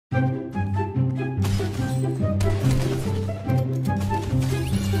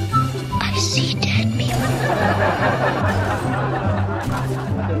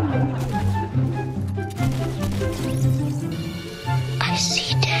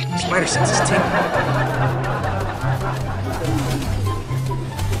Spider senses tingling.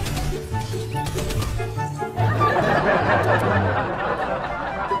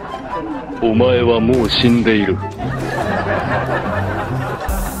 お前はもう死んでいる。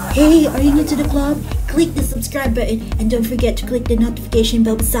 Hey, are you new to the club? Click the subscribe button and don't forget to click the notification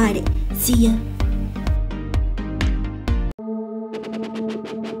bell beside it. See ya!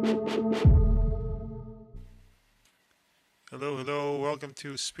 Hello, welcome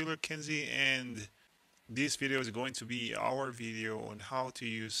to Spiller Kenzie, and this video is going to be our video on how to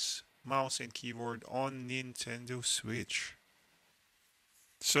use mouse and keyboard on Nintendo Switch.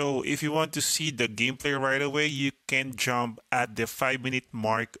 So if you want to see the gameplay right away, you can jump at the 5-minute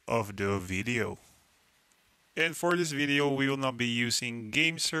mark of the video. And for this video, we will not be using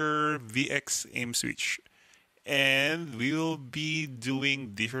Gamesir VX Aimswitch, and we will be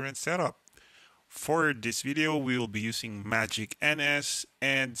doing different setup. For this video, we will be using Magic NS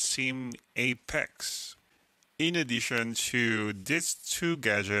and Xim Apex. In addition to these two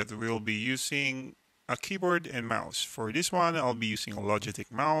gadgets, we will be using a keyboard and mouse. For this one, I'll be using a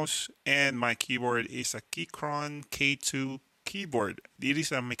Logitech mouse, and my keyboard is a Keychron K2 keyboard. It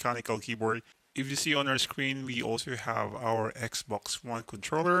is a mechanical keyboard. If you see on our screen, we also have our Xbox One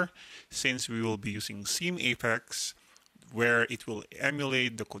controller, since we will be using Xim Apex, where it will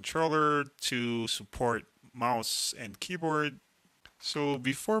emulate the controller to support mouse and keyboard. So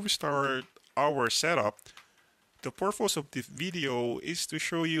before we start our setup, the purpose of this video is to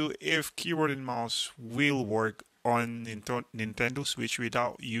show you if keyboard and mouse will work on Nintendo Switch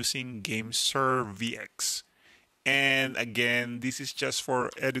without using Gamesir VX. And again, this is just for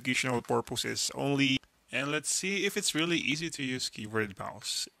educational purposes only. And let's see if it's really easy to use keyboard and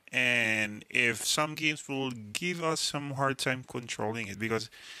mouse, and if some games will give us some hard time controlling it, because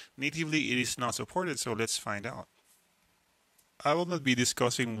natively it is not supported. So let's find out. I will not be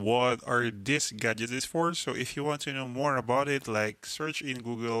discussing what are these gadgets for, so if you want to know more about it, like search in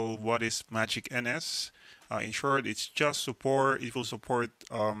Google what is Magic NS. In short, it's just support. It will support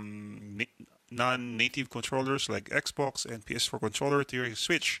non-native controllers like Xbox and PS4 controller to your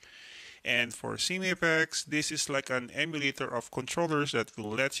Switch. And for Xim Apex, this is like an emulator of controllers that will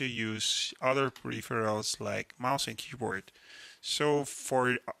let you use other peripherals like mouse and keyboard. So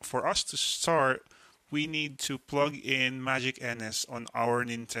for us to start, we need to plug in Magic NS on our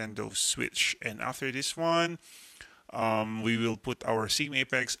Nintendo Switch. And after this one, we will put our Xim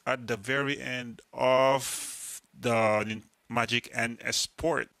Apex at the very end of the Magic NS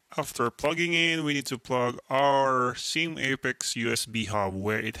port. After plugging in, we need to plug our Xim Apex USB hub,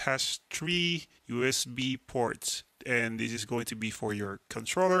 where it has 3 USB ports. And this is going to be for your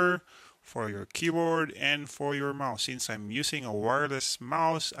controller, for your keyboard, and for your mouse. Since I'm using a wireless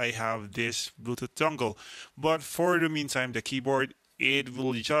mouse, I have this Bluetooth dongle. But for the meantime, the keyboard, it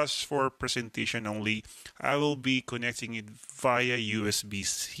will just for presentation only. I will be connecting it via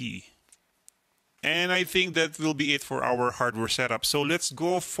USB-C. And I think that will be it for our hardware setup. So let's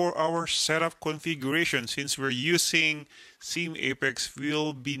go for our setup configuration. Since we're using Xim Apex,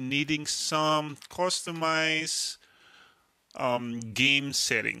 we'll be needing some customized game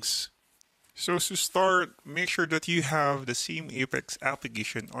settings. So to start, make sure that you have the Xim Apex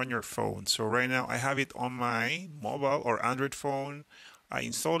application on your phone. So right now I have it on my mobile or Android phone. I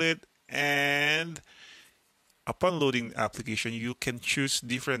installed it, and upon loading the application, you can choose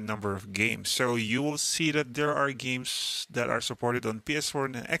different number of games. So you will see that there are games that are supported on PS4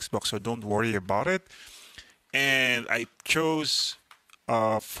 and Xbox, so don't worry about it. And I chose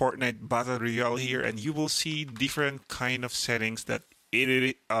Fortnite Battle Royale here, and you will see different kind of settings that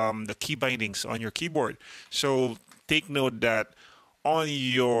the key bindings on your keyboard. So take note that on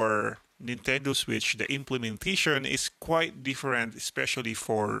your Nintendo Switch, the implementation is quite different, especially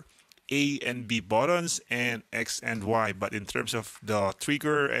for A and B buttons and X and Y. But in terms of the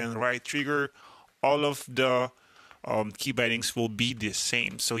trigger and right trigger, all of the key bindings will be the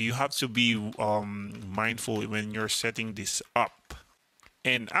same. So you have to be mindful when you're setting this up.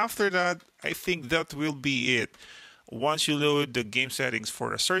 And after that, I think that will be it. Once you load the game settings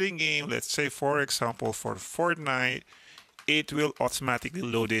for a certain game, let's say for example for Fortnite, it will automatically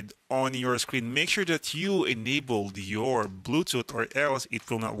load it on your screen. Make sure that you enabled your Bluetooth, or else it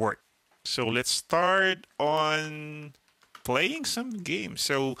will not work. So let's start on playing some games.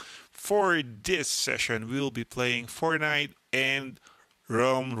 So for this session, we'll be playing Fortnite and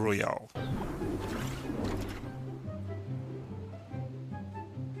Royale.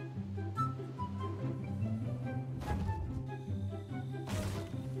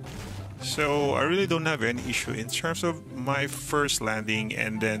 So I really don't have any issue in terms of my first landing,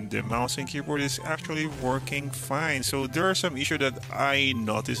 and then the mouse and keyboard is actually working fine. So there are some issues that I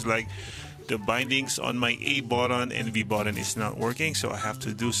noticed, like the bindings on my A button and V button is not working, so I have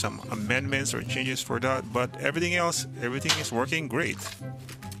to do some amendments or changes for that, but everything is working great.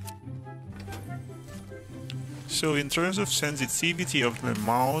 So in terms of sensitivity of the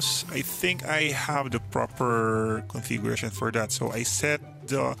mouse, I think I have the proper configuration for that. So I set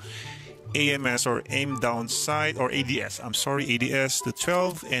the AMS or aim down sight, or ADS, I'm sorry, ADS to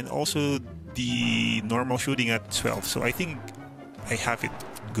 12, and also the normal shooting at 12. So I think I have it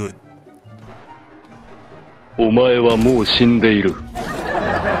good. お前はもう死んでいる。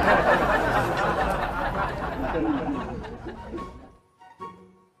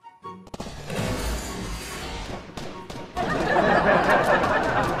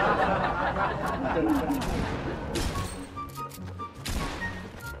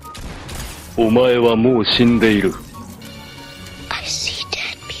お前はもう死んでいる。I see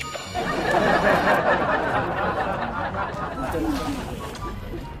dead people.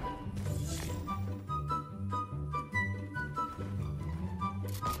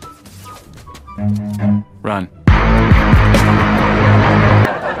 Run.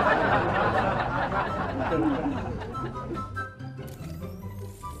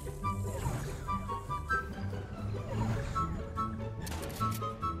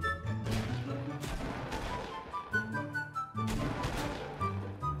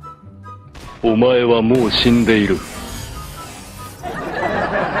「お前はもう死んでいる」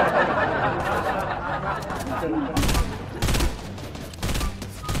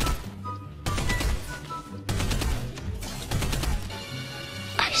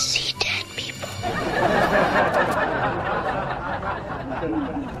I see dead people.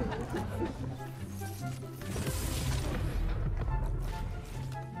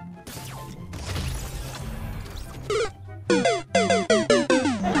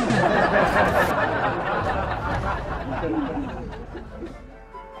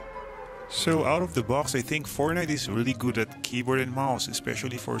 So out of the box, I think Fortnite is really good at keyboard and mouse,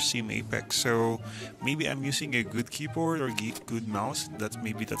 especially for Xim Apex. So maybe I'm using a good keyboard or good mouse.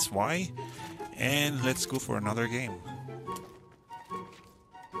 Maybe that's why. And let's go for another game.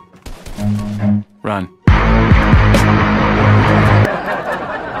 Run.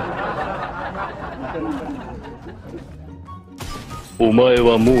 お前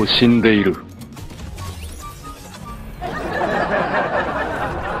はもう死んでいる。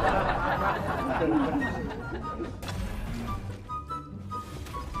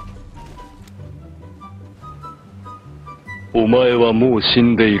お前はもう死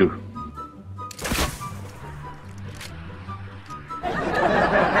んでいる。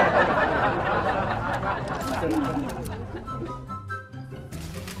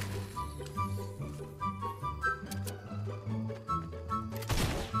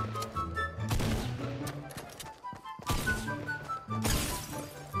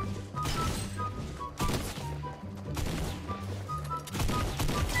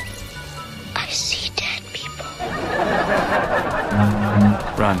I see dead people.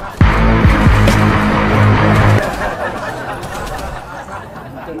 Run.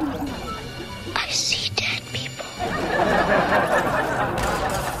 I see dead people.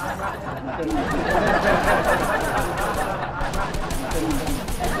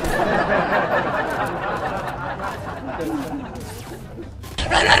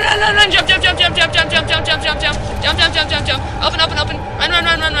 Run, run, run, run, run, jump, jump, jump, jump, jump, jump, jump, jump, jump, jump, jump, jump, jump, jump, jump, jump, open, open, open, run, run,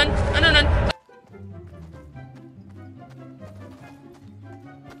 run, run, run, run, run, run.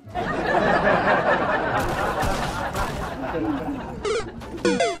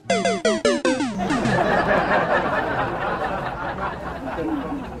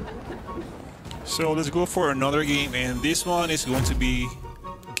 So let's go for another game, and this one is going to be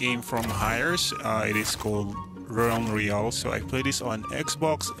a game from Hires. It is called Royale. So I play this on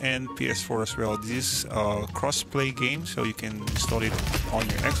Xbox and PS4 as well. This is a cross-play game, so you can install it on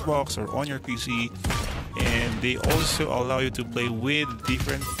your Xbox or on your PC. And they also allow you to play with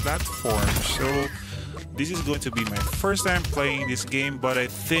different platforms. So this is going to be my first time playing this game, but I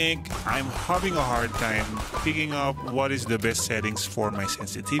think I'm having a hard time picking up what is the best settings for my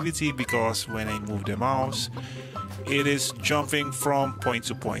sensitivity, because when I move the mouse, it is jumping from point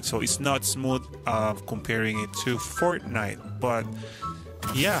to point, so it's not smooth comparing it to Fortnite. But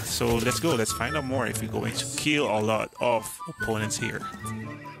yeah, so let's go, let's find out more if we're going to kill a lot of opponents here.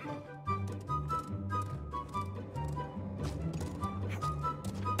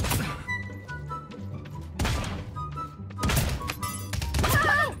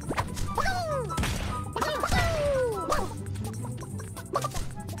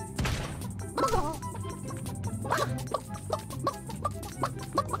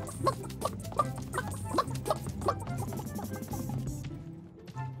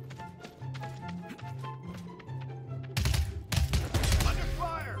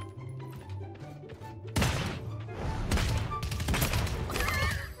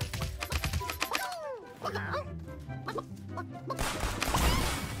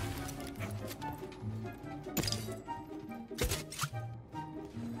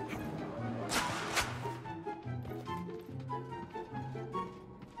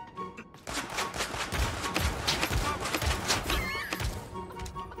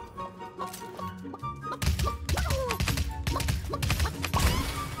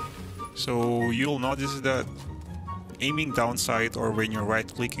 So you'll notice that aiming down sight or when you're right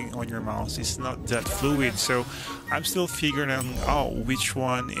clicking on your mouse is not that fluid. So I'm still figuring out which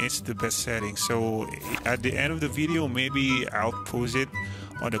one is the best setting. So at the end of the video, maybe I'll post it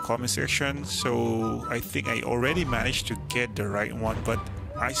on the comment section. So I think I already managed to get the right one, but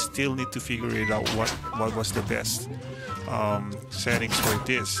I still need to figure it out what was the best settings for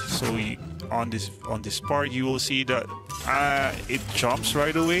this. So on this part, you will see that it jumps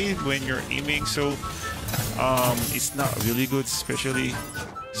right away when you're aiming. So it's not really good, especially.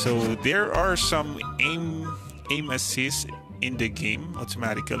 So there are some aim assist in the game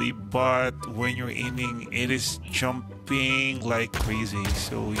automatically, but when you're aiming, it is jumping like crazy.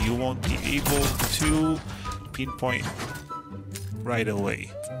 So you won't be able to pinpoint right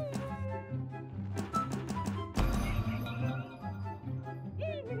away.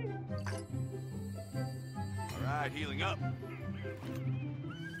 All right, healing up.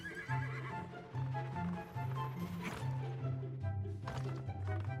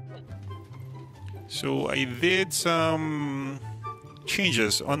 So I did some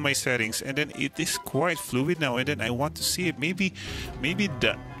changes on my settings, and then it is quite fluid now, and then I want to see it. Maybe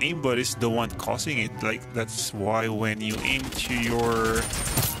the aimbot is the one causing it. Like, that's why when you aim to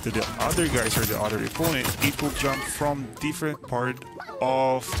the other guys or the other opponent, it will jump from different part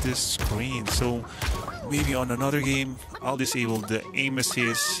of the screen. So maybe on another game I'll disable the aim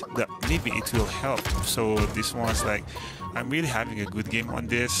assist, that maybe it will help. So this one's like, I'm really having a good game on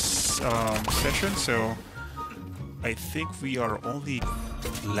this session. So I think we are only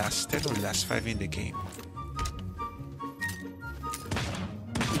last 10 or last 5 in the game.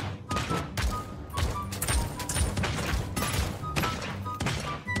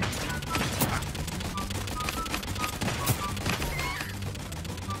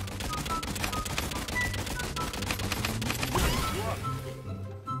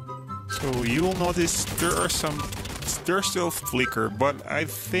 So you will notice there's still flicker, but I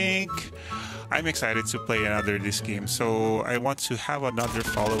think I'm excited to play another this game. So I want to have another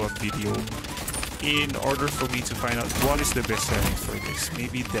follow-up video in order for me to find out what is the best setting for this.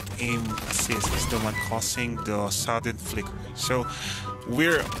 Maybe the aim assist is the one causing the sudden flicker. So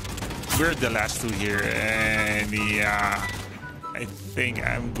we're the last 2 here, and yeah, I think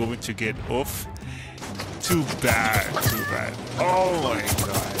I'm going to get off. Too bad. Oh my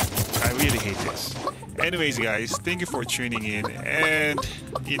god, I really hate this. Anyways guys, thank you for tuning in, and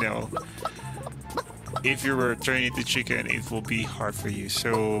you know, if you were turning into chicken, it will be hard for you.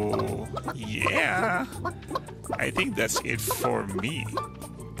 So yeah, I think that's it for me.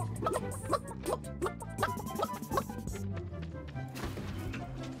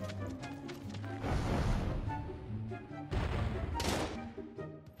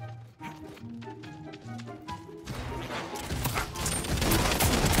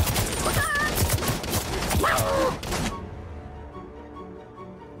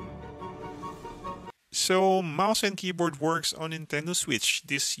 So mouse and keyboard works on Nintendo Switch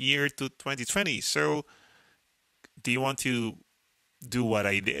this year to 2020. So do you want to do what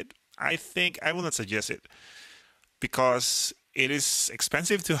I did? I think I will not suggest it, because it is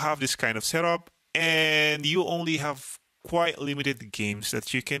expensive to have this kind of setup, and you only have quite limited games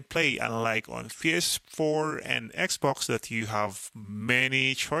that you can play, unlike on PS4 and Xbox that you have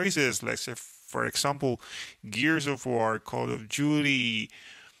many choices. Like, say, for example, Gears of War, Call of Duty,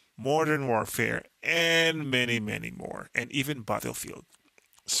 Modern Warfare, and many more, and even Battlefield.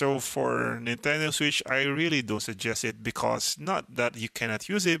 So for Nintendo Switch, I really don't suggest it, because not that you cannot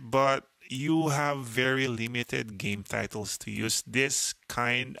use it, but you have very limited game titles to use this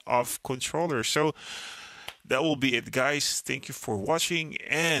kind of controller. So that will be it, guys. Thank you for watching,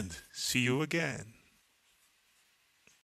 and see you again.